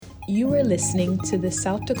You are listening to the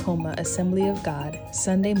South Tacoma Assembly of God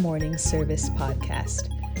Sunday Morning Service podcast.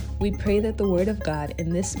 We pray that the Word of God in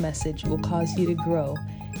this message will cause you to grow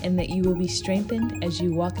and that you will be strengthened as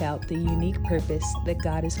you walk out the unique purpose that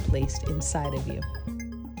God has placed inside of you.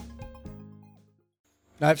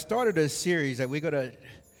 Now, I've started a series that we're going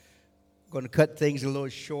to cut things a little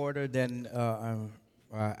shorter than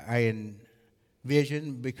I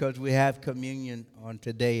envisioned because we have communion on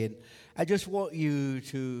today. And I just want you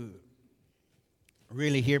to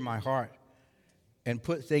really hear my heart and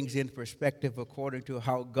put things in perspective according to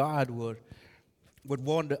how God would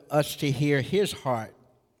want us to hear His heart.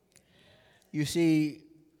 You see,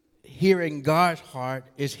 hearing God's heart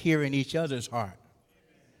is hearing each other's heart.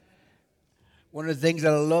 One of the things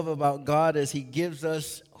that I love about God is He gives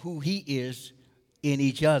us who He is in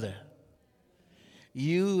each other.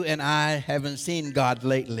 You and I haven't seen God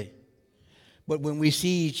lately. But when we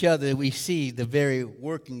see each other, we see the very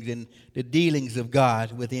workings and the dealings of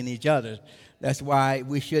God within each other. That's why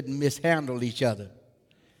we shouldn't mishandle each other.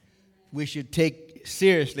 We should take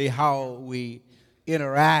seriously how we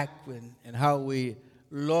interact and how we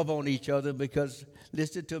love on each other because,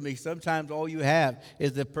 listen to me, sometimes all you have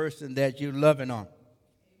is the person that you're loving on.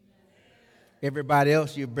 Everybody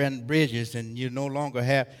else, you burn bridges and you no longer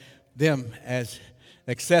have them as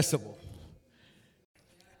accessible.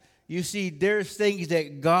 You see, there's things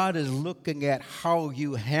that God is looking at how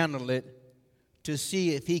you handle it to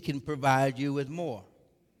see if He can provide you with more.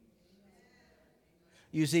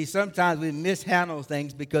 You see, sometimes we mishandle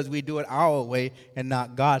things because we do it our way and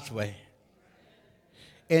not God's way.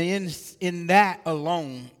 And in that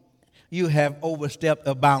alone, you have overstepped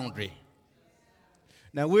a boundary.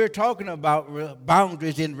 Now, we're talking about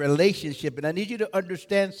boundaries in relationship, and I need you to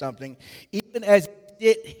understand something. Even as we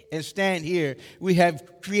sit and stand here, we have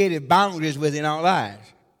created boundaries within our lives.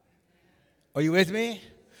 Are you with me?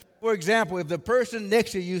 For example, if the person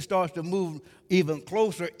next to you starts to move even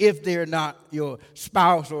closer, if they're not your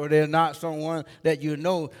spouse or they're not someone that you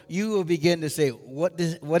know, you will begin to say, what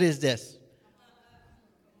is this?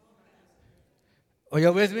 Are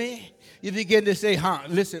you with me? You begin to say,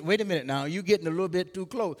 listen, wait a minute now. You're getting a little bit too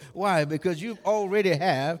close. Why? Because you already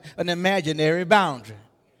have an imaginary boundary.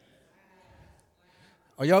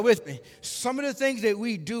 Are y'all with me? Some of the things that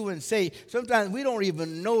we do and say, sometimes we don't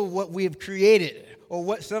even know what we've created or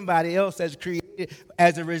what somebody else has created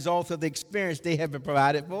as a result of the experience they have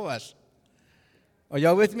provided for us. Are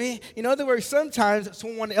y'all with me? In other words, sometimes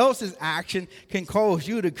someone else's action can cause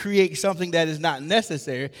you to create something that is not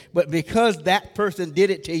necessary, but because that person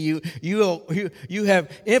did it to you, you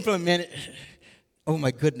have implemented, oh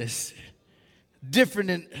my goodness,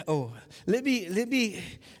 let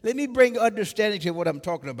me bring understanding to what I'm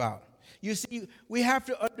talking about. You see, we have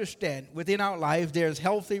to understand within our life there's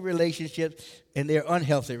healthy relationships and there are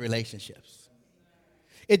unhealthy relationships.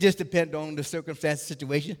 It just depends on the circumstance,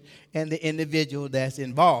 situation, and the individual that's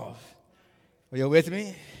involved. Are you with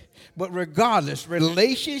me? But regardless,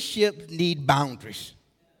 relationships need boundaries.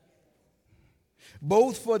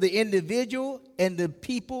 Both for the individual and the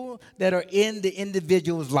people that are in the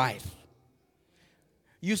individual's life.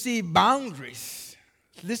 You see, boundaries,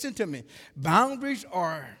 listen to me, boundaries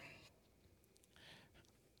are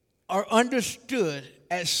understood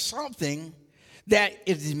as something that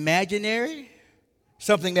is imaginary,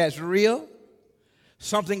 something that's real,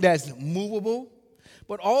 something that's movable,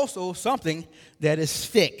 but also something that is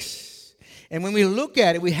fixed. And when we look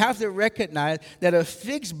at it, we have to recognize that a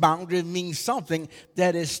fixed boundary means something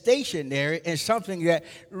that is stationary and something that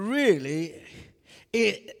really,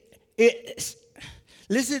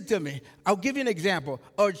 listen to me. I'll give you an example.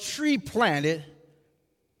 A tree planted,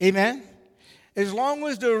 amen? As long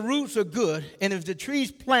as the roots are good and if the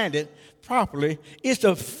tree's planted properly, it's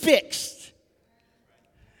a fixed.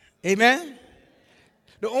 Amen?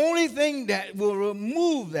 The only thing that will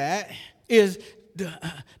remove that is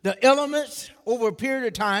the elements over a period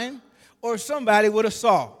of time or somebody with a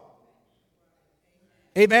saw.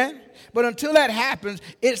 Amen? But until that happens,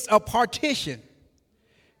 it's a partition.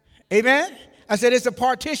 Amen? I said it's a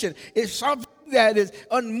partition. It's something that is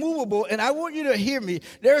unmovable, and I want you to hear me.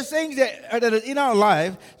 There are things that are in our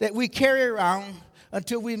life that we carry around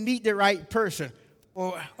until we meet the right person.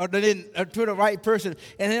 Or to the right person,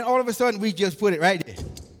 and then all of a sudden we just put it right there.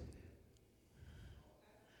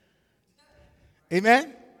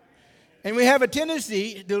 Amen? And we have a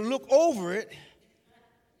tendency to look over it.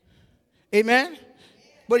 Amen?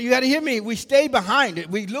 But you got to hear me. We stay behind it.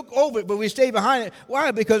 We look over it, but we stay behind it.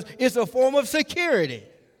 Why? Because it's a form of security.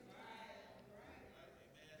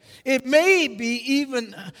 It may be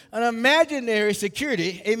even an imaginary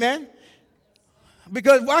security. Amen?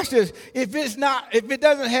 Because watch this, if it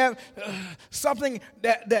doesn't have something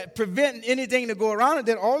that prevents anything to go around it,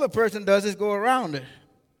 then all the person does is go around it.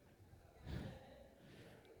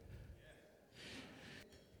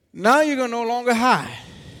 Now you're going to no longer hide.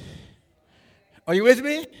 Are you with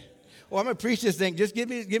me? Well, I'm going to preach this thing. Just give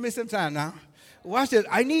me some time now. Watch this.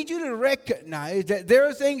 I need you to recognize that there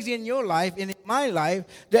are things in your life and in my life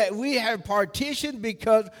that we have partitioned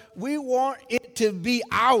because we want it to be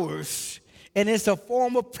ours. And it's a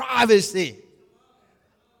form of privacy.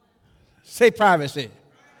 Say privacy.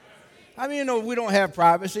 I mean, we don't have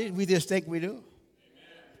privacy. We just think we do.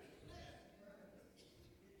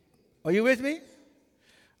 Are you with me?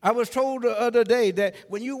 I was told the other day that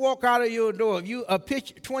when you walk out of your door,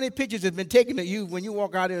 20 pictures have been taken of you when you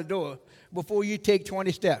walk out of the door before you take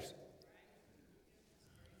 20 steps.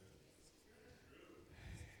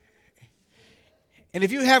 And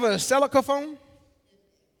if you have a Celica phone,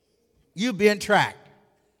 you've been tracked.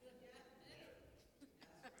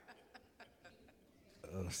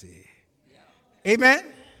 Oh, see. Amen?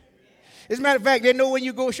 As a matter of fact, they know when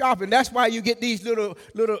you go shopping. That's why you get these little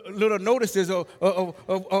notices of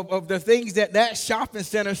the things that shopping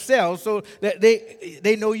center sells so that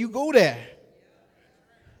they know you go there.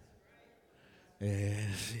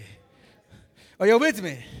 Yes. Are you with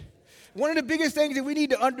me? One of the biggest things that we need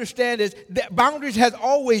to understand is that boundaries has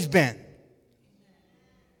always been.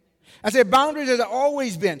 I said boundaries has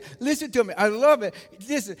always been. Listen to me. I love it.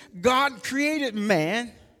 Listen, God created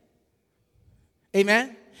man.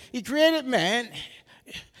 Amen. He created man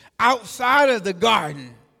outside of the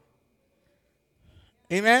garden.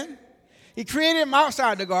 Amen. He created him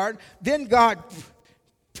outside the garden. Then God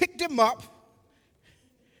picked him up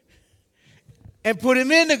and put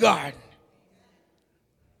him in the garden.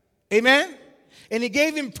 Amen. And he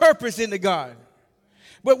gave him purpose in the garden.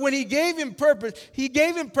 But when he gave him purpose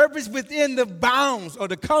within the bounds or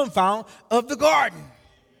the confound of the garden.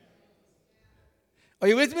 Are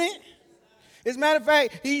you with me? As a matter of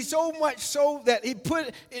fact, he's so much so that he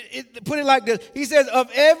put it like this. He says,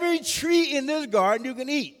 of every tree in this garden you can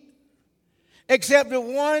eat, except the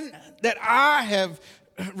one that I have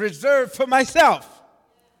reserved for myself.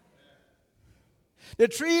 The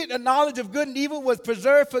tree, the knowledge of good and evil, was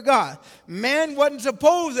preserved for God. Man wasn't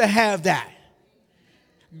supposed to have that.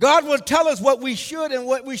 God will tell us what we should and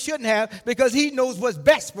what we shouldn't have because he knows what's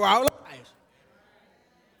best for our lives.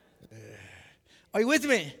 Are you with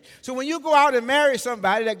me? So when you go out and marry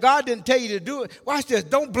somebody that God didn't tell you to do it, watch this.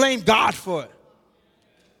 Don't blame God for it.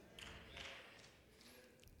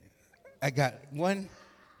 I got one.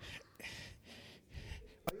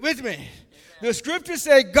 Are you with me? The scriptures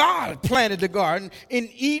say God planted the garden in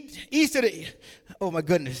east of the,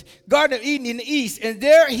 Garden of Eden in the east, and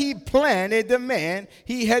there he planted the man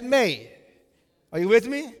he had made. Are you with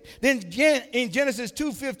me? Then in Genesis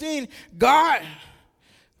 2:15, God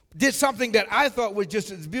did something that I thought was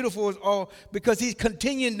just as beautiful as all because he's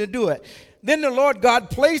continuing to do it. Then the Lord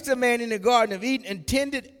God placed the man in the Garden of Eden,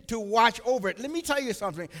 intended to watch over it. Let me tell you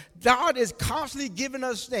something. God is constantly giving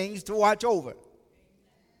us things to watch over.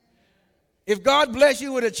 If God blessed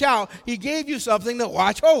you with a child, he gave you something to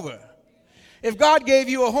watch over. If God gave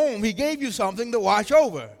you a home, he gave you something to watch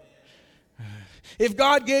over. If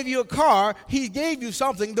God gave you a car, he gave you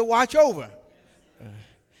something to watch over.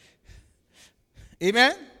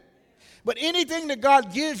 Amen? But anything that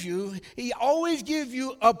God gives you, he always gives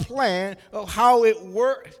you a plan of how it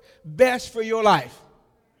works best for your life.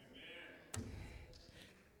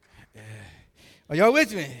 Are y'all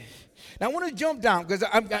with me? Now, I want to jump down because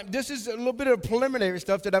this is a little bit of preliminary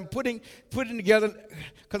stuff that I'm putting together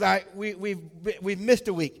because we've missed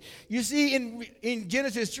a week. You see, in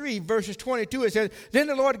Genesis 3, verses 22, it says, then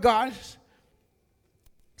the Lord God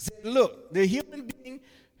said, look, the human being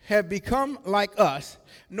have become like us,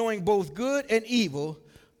 knowing both good and evil.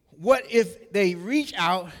 What if they reach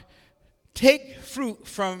out, take fruit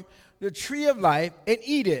from the tree of life and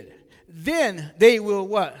eat it? Then they will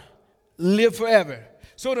what? Live forever.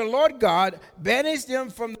 So the Lord God banished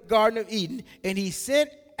them from the Garden of Eden, and he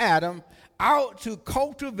sent Adam out to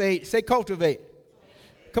cultivate. Say cultivate.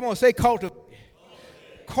 Come on, say cultivate.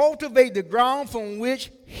 Cultivate the ground from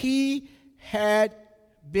which he had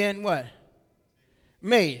been what?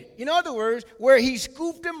 Made. In other words, where he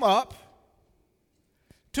scooped him up,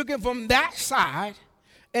 took him from that side,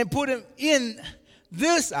 and put him in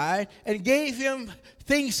this side, and gave him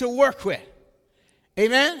things to work with.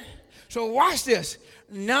 Amen? So watch this.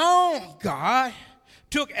 Now God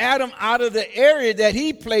took Adam out of the area that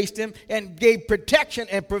he placed him and gave protection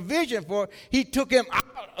and provision for. He took him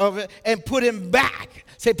out of it and put him back.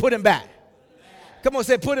 Say, put him back. Come on,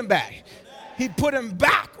 say, put him back. He put him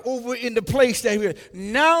back over in the place that he was.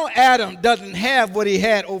 Now Adam doesn't have what he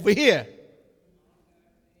had over here.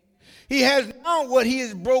 He has now what he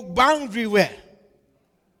has broke boundary with.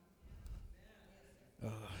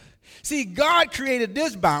 See, God created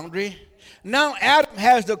this boundary. Now Adam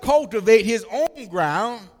has to cultivate his own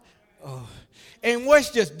ground. And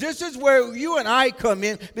watch this. This is where you and I come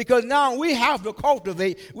in, because now we have to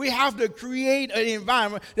cultivate. We have to create an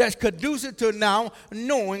environment that's conducive to now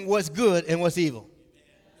knowing what's good and what's evil.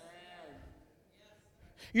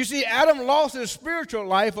 You see, Adam lost his spiritual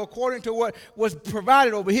life according to what was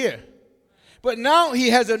provided over here. But now he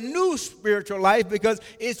has a new spiritual life because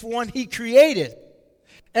it's one he created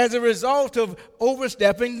as a result of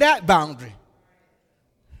overstepping that boundary.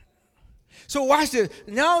 So watch this.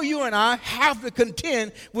 Now you and I have to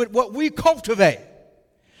contend with what we cultivate.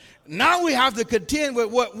 Now we have to contend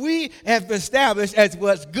with what we have established as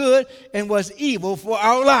what's good and what's evil for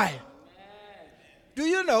our life. Do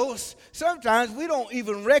you know, sometimes we don't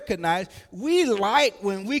even recognize, we like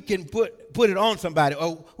when we can put it on somebody,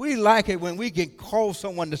 or we like it when we can cause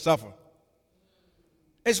someone to suffer.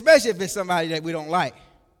 Especially if it's somebody that we don't like.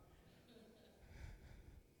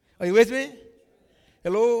 Are you with me?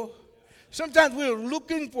 Hello? Sometimes we're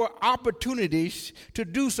looking for opportunities to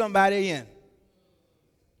do somebody in.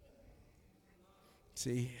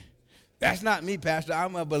 See, that's not me, Pastor.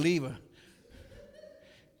 I'm a believer.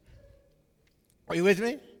 Are you with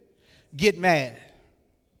me? Get mad.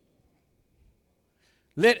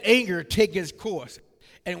 Let anger take its course.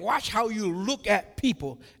 And watch how you look at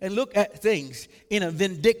people and look at things in a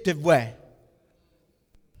vindictive way.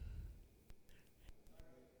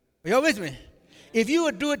 Are you with me? If you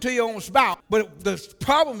would do it to your own spouse, but the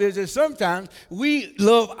problem is that sometimes we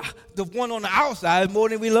love the one on the outside more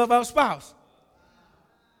than we love our spouse.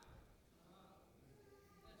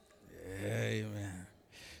 Amen.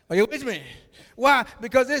 Are you with me? Why?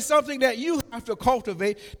 Because it's something that you have to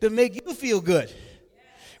cultivate to make you feel good.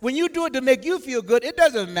 When you do it to make you feel good, it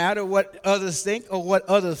doesn't matter what others think or what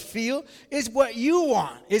others feel. It's what you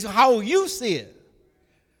want. It's how you see it.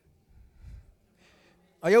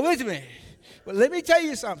 Are you with me? But let me tell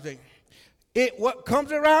you something. What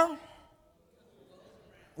comes around,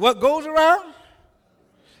 what goes around,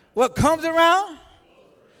 what comes around.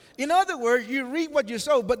 In other words, you reap what you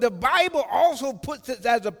sow. But the Bible also puts it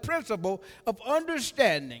as a principle of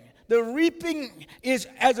understanding. The reaping is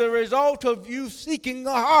as a result of you seeking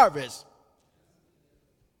a harvest.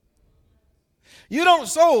 You don't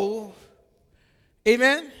sow,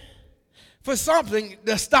 amen, for something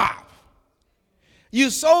to stop. You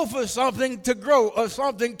sow for something to grow or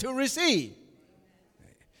something to receive.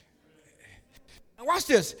 Now watch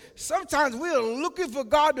this. Sometimes we are looking for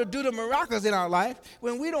God to do the miracles in our life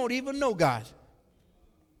when we don't even know God.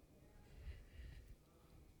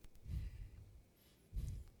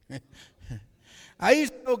 I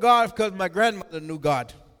used to know God because my grandmother knew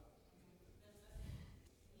God.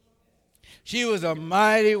 She was a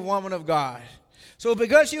mighty woman of God. So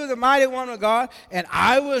because she was a mighty woman of God and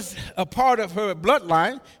I was a part of her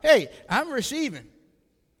bloodline, hey, I'm receiving.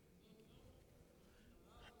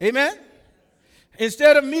 Amen?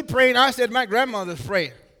 Instead of me praying, I said my grandmother's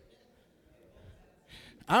prayer.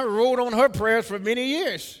 I wrote on her prayers for many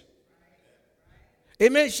years.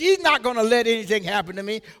 Amen? She's not going to let anything happen to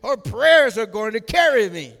me. Her prayers are going to carry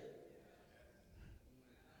me.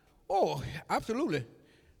 Oh, absolutely.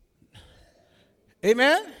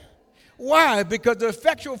 Amen? Why? Because the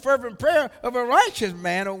effectual fervent prayer of a righteous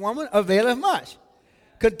man or woman availeth much.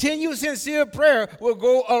 Continued sincere prayer will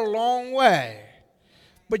go a long way.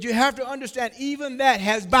 But you have to understand, even that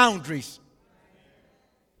has boundaries.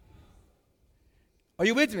 Are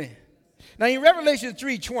you with me? Now in Revelation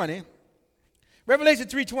 3:20,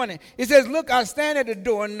 it says, look, I stand at the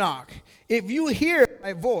door and knock. If you hear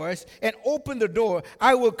my voice and open the door,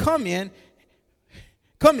 I will come in,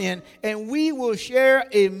 and we will share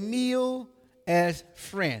a meal as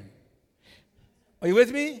friends. Are you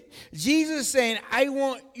with me? Jesus is saying, I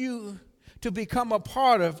want you to become a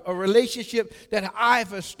part of a relationship that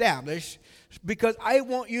I've established because I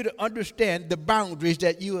want you to understand the boundaries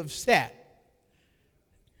that you have set.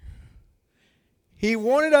 He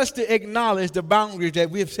wanted us to acknowledge the boundaries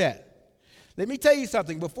that we have set. Let me tell you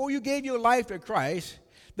something. Before you gave your life to Christ,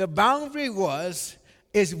 the boundary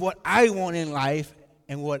is what I want in life,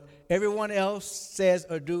 and what everyone else says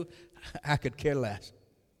or do, I could care less.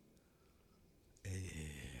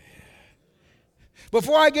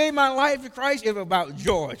 Before I gave my life to Christ, it was about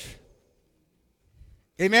George.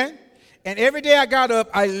 Amen? And every day I got up,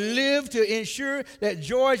 I lived to ensure that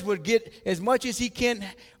George would get as much as he can,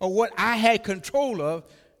 or what I had control of.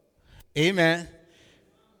 Amen.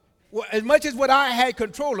 as much as what I had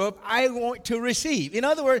control of, I want to receive. In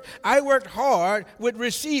other words, I worked hard with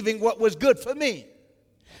receiving what was good for me,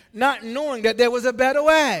 not knowing that there was a better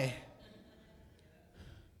way.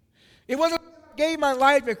 It wasn't when I gave my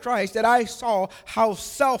life to Christ that I saw how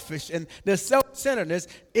selfish and the self-centeredness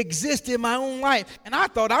exist in my own life. And I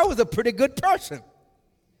thought I was a pretty good person.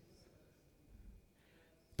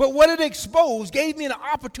 But what it exposed gave me an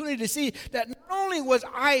opportunity to see that not only was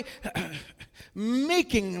I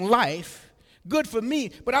making life good for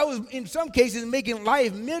me, but I was in some cases making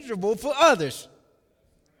life miserable for others.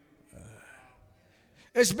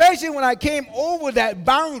 Especially when I came over that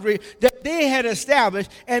boundary that they had established,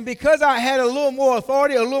 and because I had a little more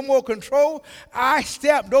authority, a little more control, I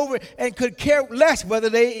stepped over and could care less whether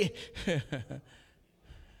they...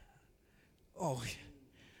 Oh,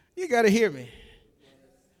 you got to hear me.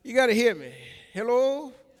 You got to hear me.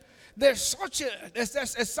 Hello? There's such a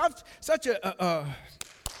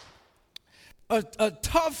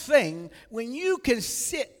tough thing when you can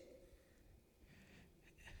sit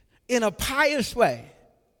in a pious way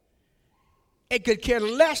and could care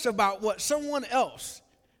less about what someone else.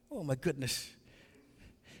 Oh my goodness!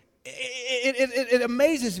 It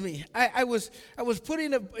amazes me. I was put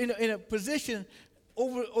in a position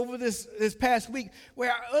over this past week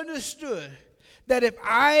where I understood that if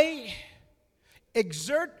I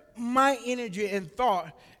exert my energy and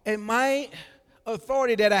thought and my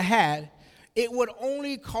authority that I had, it would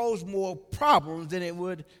only cause more problems than it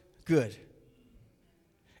would good.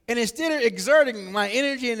 And instead of exerting my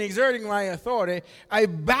energy and exerting my authority, I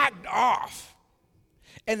backed off.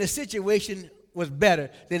 And the situation was better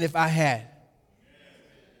than if I had.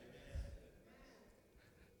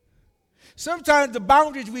 Sometimes the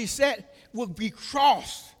boundaries we set will be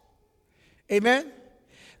crossed. Amen?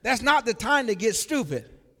 That's not the time to get stupid.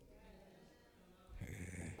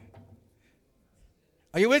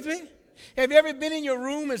 Are you with me? Have you ever been in your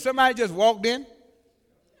room and somebody just walked in?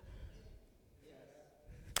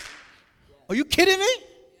 Are you kidding me?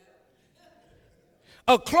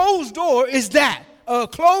 A closed door is that. A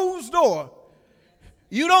closed door.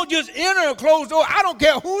 You don't just enter a closed door. I don't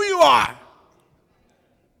care who you are.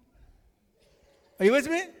 Are you with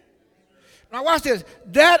me? Now watch this.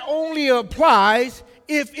 That only applies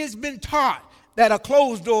if it's been taught that a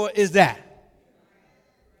closed door is that.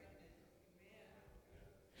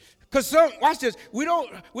 Because watch this. We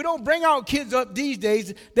don't bring our kids up these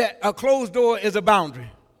days that a closed door is a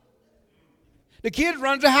boundary. The kid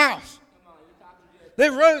runs the house. They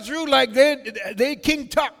run through like they King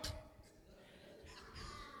Tut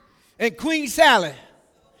and Queen Sally.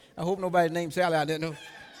 I hope nobody named Sally out there. No.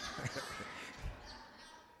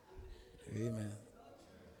 Amen.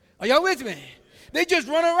 Are y'all with me? They just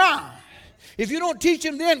run around. If you don't teach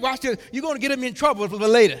them then, watch this, you're going to get them in trouble for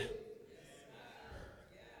later.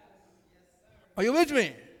 Are you with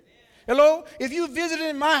me? Hello? If you visit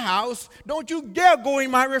in my house, don't you dare go in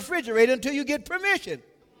my refrigerator until you get permission.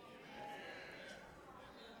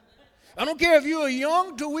 I don't care if you're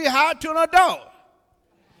young till we're hot to an adult.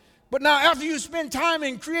 But now after you spend time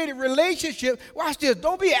in creative relationship, watch this.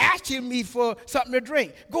 Don't be asking me for something to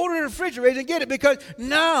drink. Go to the refrigerator and get it because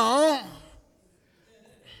now...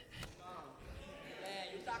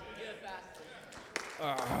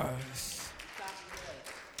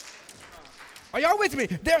 Are y'all with me?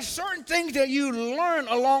 There's certain things that you learn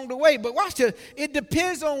along the way, but watch this. It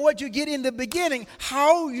depends on what you get in the beginning,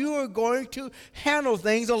 how you are going to handle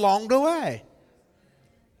things along the way.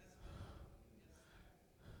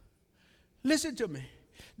 Listen to me.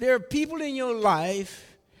 There are people in your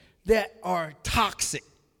life that are toxic.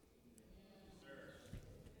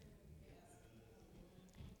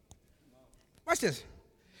 Watch this.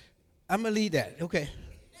 I'm going to lead that. Okay.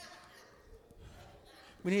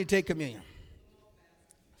 We need to take communion.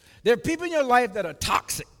 There are people in your life that are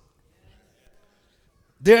toxic.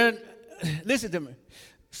 Listen to me.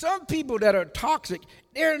 Some people that are toxic,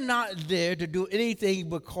 they're not there to do anything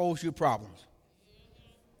but cause you problems.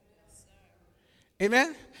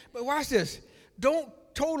 Amen? But watch this. Don't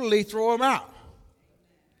totally throw them out.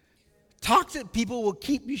 Toxic people will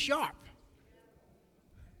keep you sharp.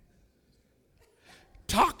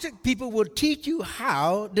 Toxic people will teach you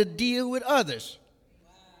how to deal with others.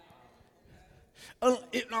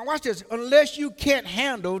 Now watch this. Unless you can't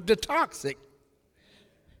handle the toxic.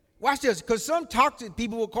 Watch this. Because some toxic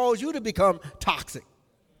people will cause you to become toxic.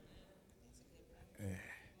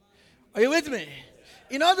 Are you with me?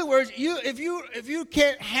 In other words, if you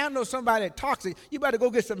can't handle somebody toxic, you better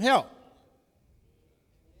go get some help.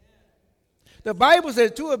 The Bible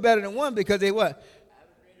says two are better than one because they what?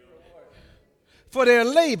 For their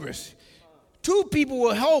labors. Two people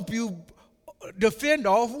will help you defend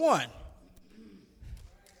off one.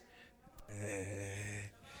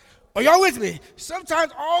 Are y'all with me?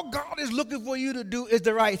 Sometimes all God is looking for you to do is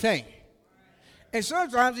the right thing. And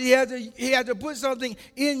sometimes he has to put something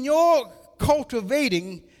in your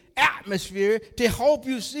cultivating atmosphere to help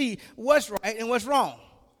you see what's right and what's wrong.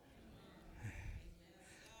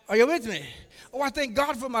 Are you with me? Oh, I thank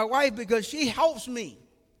God for my wife because she helps me.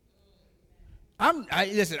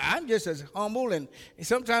 Listen, I'm just as humble, and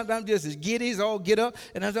sometimes I'm just as giddy as all get up.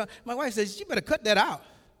 And my wife says, you better cut that out.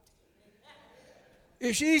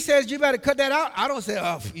 If she says you better cut that out, I don't say,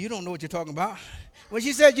 oh, you don't know what you're talking about. When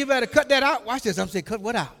she says you better cut that out, watch this. I'm saying, cut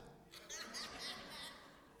what out?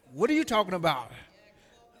 What are you talking about?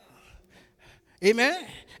 Amen?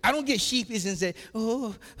 I don't get sheepish and say,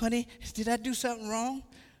 oh, honey, did I do something wrong?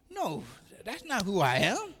 No, that's not who I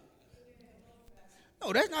am.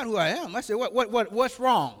 No, that's not who I am. I said, what's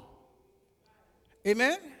wrong?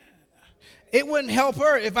 Amen? It wouldn't help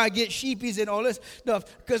her if I get sheepish and all this stuff,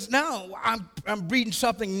 because now I'm breeding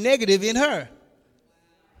something negative in her.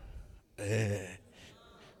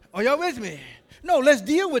 Are y'all with me? No, let's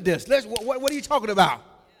deal with this. What are you talking about?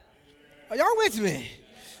 Are y'all with me?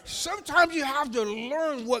 Sometimes you have to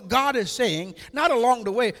learn what God is saying, not along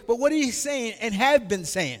the way, but what he's saying and have been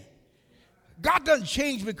saying. God doesn't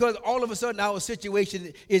change because all of a sudden our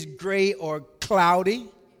situation is gray or cloudy.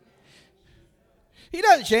 He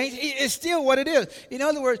doesn't change. It's still what it is. In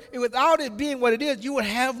other words, without it being what it is, you would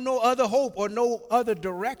have no other hope or no other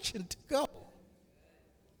direction to go.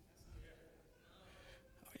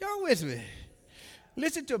 Y'all with me?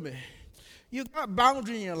 Listen to me. You got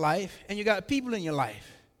boundaries in your life, and you got people in your life.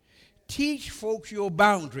 Teach folks your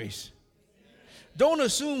boundaries. Don't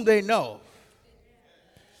assume they know.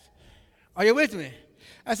 Are you with me?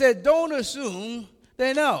 I said, don't assume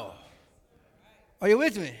they know. Are you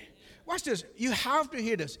with me? Watch this. You have to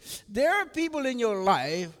hear this. There are people in your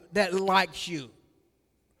life that likes you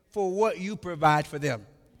for what you provide for them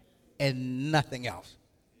and nothing else.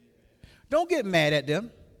 Don't get mad at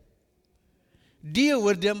them. Deal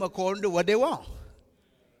with them according to what they want.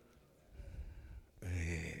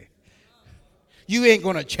 You ain't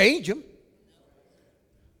going to change them.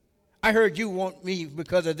 I heard you want me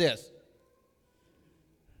because of this.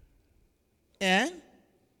 And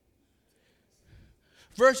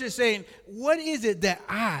versus saying, what is it that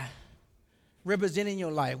I represent in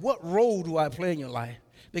your life? What role do I play in your life?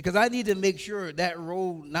 Because I need to make sure that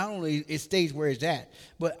role not only it stays where it's at,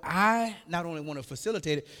 but I not only want to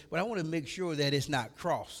facilitate it, but I want to make sure that it's not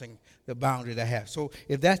crossing the boundary that I have. So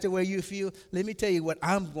if that's the way you feel, let me tell you what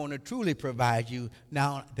I'm going to truly provide you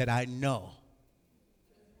now that I know.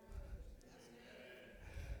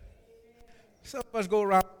 Some of us go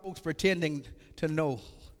around, folks, pretending to know.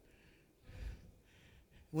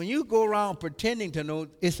 When you go around pretending to know,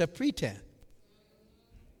 it's a pretense.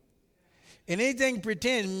 And anything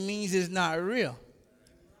pretend means it's not real.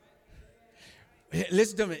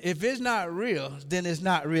 Listen to me. If it's not real, then it's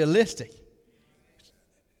not realistic.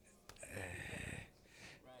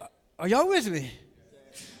 Are y'all with me?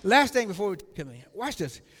 Last thing before we come in. Watch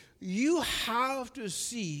this. You have to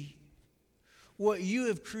see what you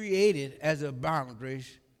have created as a boundary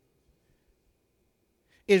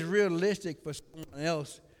is realistic for someone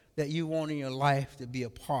else that you want in your life to be a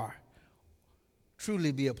part,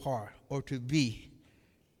 truly be a part, or to be.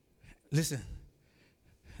 Listen,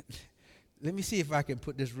 let me see if I can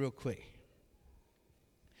put this real quick.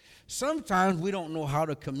 Sometimes we don't know how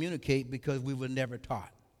to communicate because we were never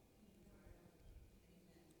taught.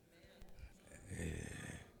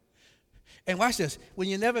 And watch this, when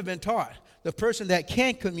you've never been taught, the person that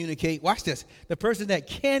can communicate, watch this, the person that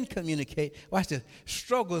can communicate, watch this,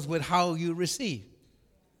 struggles with how you receive.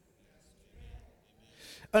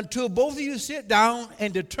 Until both of you sit down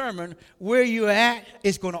and determine where you're at,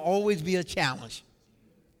 it's going to always be a challenge.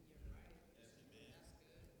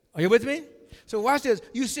 Are you with me? So watch this.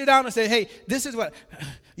 You sit down and say, hey, this is what,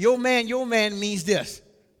 your man means this.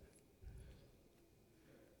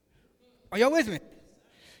 Are y'all with me?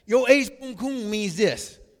 Your ace boom coon means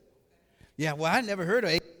this. Yeah, well, I never heard of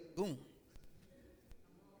ace boom.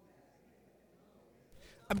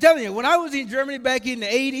 I'm telling you, when I was in Germany back in the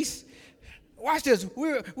 80s, watch this,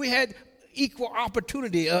 we had equal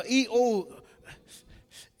opportunity, EO.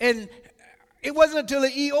 And it wasn't until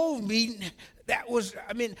the EO meeting that was,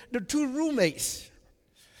 the two roommates.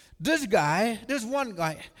 This one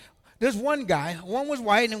guy, one was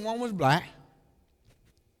white and one was black.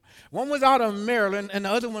 One was out of Maryland and the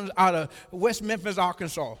other one was out of West Memphis,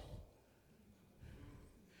 Arkansas.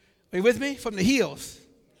 Are you with me? From the hills.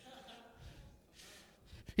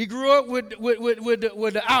 He grew up with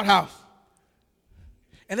the outhouse.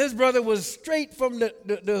 And this brother was straight from the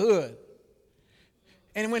hood.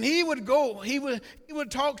 And when he would go, he would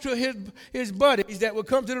talk to his buddies that would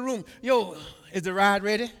come to the room. Yo, is the ride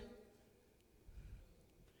ready?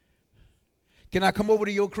 Can I come over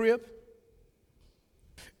to your crib?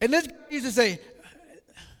 And this guy used to say,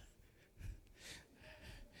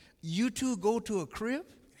 you two go to a crib?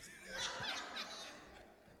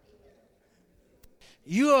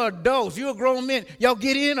 You are adults. You're grown men. Y'all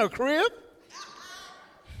get in a crib?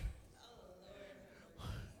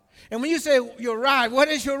 And when you say your ride, what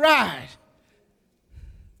is your ride?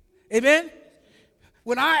 Amen?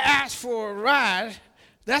 When I ask for a ride,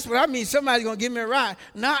 that's what I mean. Somebody's going to give me a ride.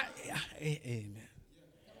 Not, amen.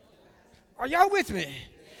 Are y'all with me?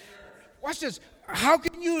 Watch this. How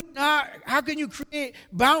can you create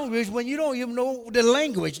boundaries when you don't even know the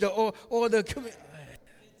language or the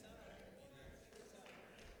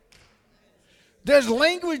There's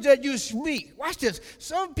language that you speak. Watch this.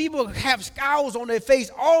 Some people have scowls on their face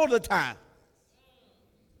all the time.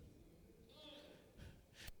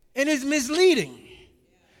 And it's misleading.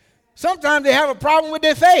 Sometimes they have a problem with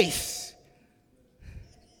their face.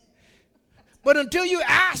 But until you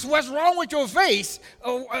ask what's wrong with your face,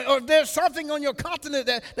 or if there's something on your countenance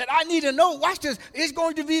that I need to know, watch this, it's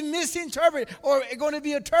going to be misinterpreted or it's going to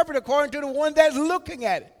be interpreted according to the one that's looking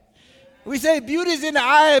at it. We say beauty is in the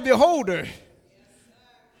eye of the beholder.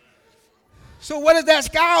 So what is that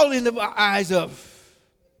scowl in the eyes of?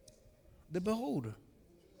 The beholder.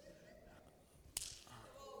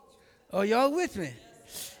 Are y'all with me?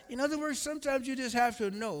 In other words, sometimes you just have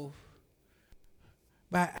to know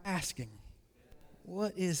by asking,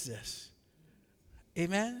 what is this?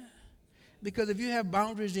 Amen? Because if you have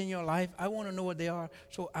boundaries in your life, I want to know what they are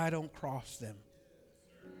so I don't cross them.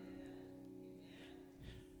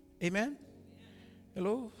 Amen?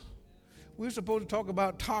 Hello? We were supposed to talk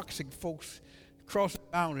about toxic folks crossing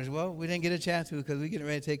boundaries. Well, we didn't get a chance to because we're getting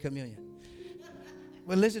ready to take communion.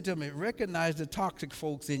 But listen to me. Recognize the toxic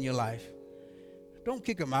folks in your life. Don't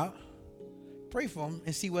kick them out. Pray for them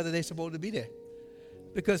and see whether they're supposed to be there.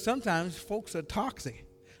 Because sometimes folks are toxic,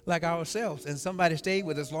 like ourselves, and somebody stayed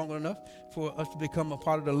with us long enough for us to become a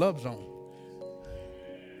part of the love zone.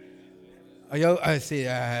 I see,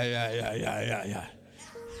 yeah.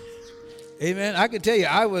 Amen. I can tell you,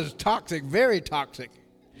 I was toxic, very toxic.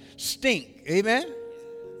 Stink. Amen.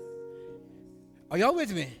 Are y'all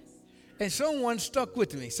with me? And someone stuck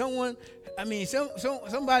with me. Somebody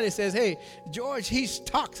says, hey, George, he's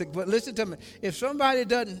toxic. But listen to me. If somebody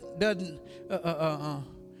doesn't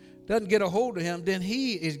get a hold of him, then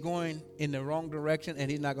he is going in the wrong direction and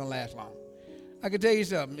he's not going to last long. I can tell you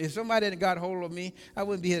something. If somebody hadn't got a hold of me, I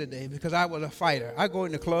wouldn't be here today because I was a fighter. I go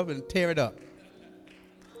in the club and tear it up.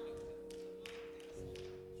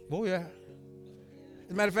 Oh, yeah.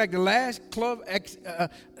 As a matter of fact, the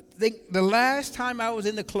last time I was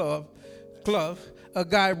in the club, a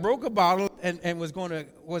guy broke a bottle and was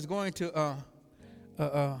going to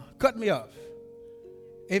cut me off.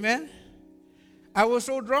 Amen? I was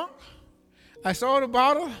so drunk, I saw the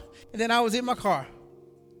bottle, and then I was in my car.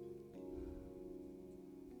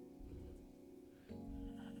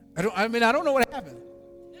 I don't know what happened.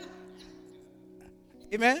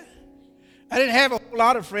 Amen? I didn't have a whole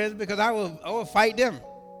lot of friends because I would fight them.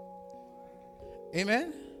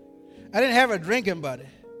 Amen? I didn't have a drinking buddy.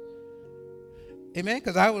 Amen?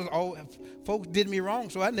 Because folks did me wrong,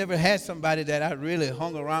 so I never had somebody that I really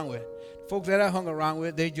hung around with. Folks that I hung around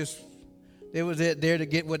with, they was there to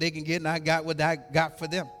get what they can get, and I got what I got for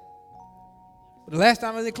them. But the last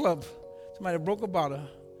time I was in the club, somebody broke a bottle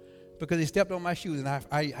because he stepped on my shoes, and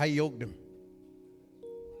I yoked him.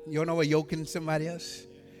 You don't know what yoking somebody else?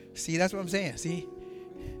 See, that's what I'm saying. See?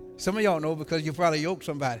 Some of y'all know because you probably yoked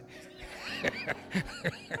somebody.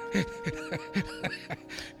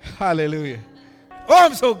 Hallelujah. Oh,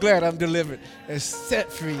 I'm so glad I'm delivered and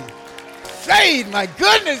set free. Saved, my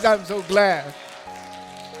goodness, I'm so glad.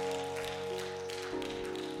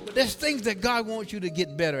 But there's things that God wants you to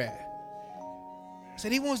get better at. I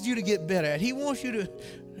said he wants you to get better at. He wants you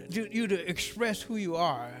to express who you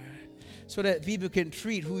are so that people can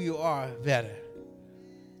treat who you are better.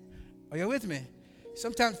 Are you with me?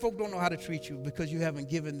 Sometimes folk don't know how to treat you because you haven't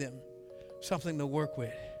given them something to work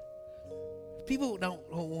with. People don't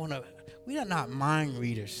want to. We are not mind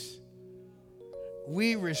readers.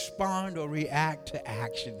 We respond or react to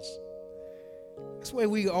actions. That's why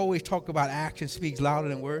we always talk about action speaks louder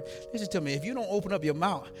than words. Listen to me. If you don't open up your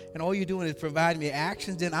mouth and all you're doing is providing me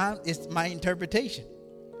actions, then it's my interpretation.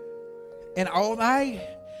 And all I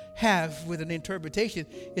have with an interpretation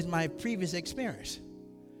is my previous experience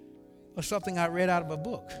or something I read out of a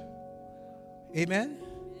book. Amen?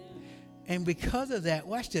 And because of that,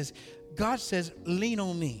 watch this. God says, lean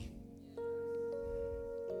on me.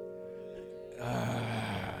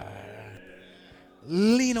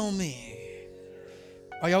 Lean on me.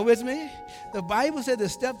 Are y'all with me? The Bible said the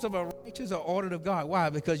steps of a righteous are ordered of God. Why?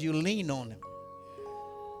 Because you lean on him.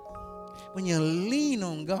 When you lean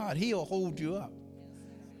on God, he'll hold you up.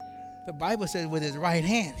 The Bible says with his right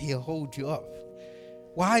hand, he'll hold you up.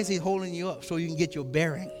 Why is he holding you up? So you can get your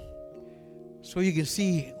bearing. So you can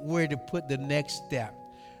see where to put the next step,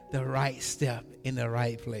 the right step in the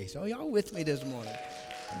right place. Are y'all with me this morning?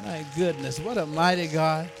 My goodness, what a mighty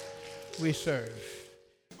God we serve.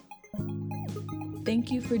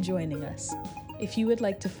 Thank you for joining us. If you would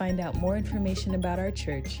like to find out more information about our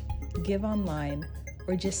church, give online,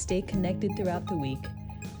 or just stay connected throughout the week,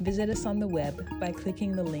 visit us on the web by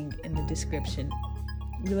clicking the link in the description.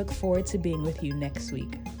 We look forward to being with you next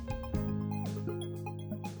week.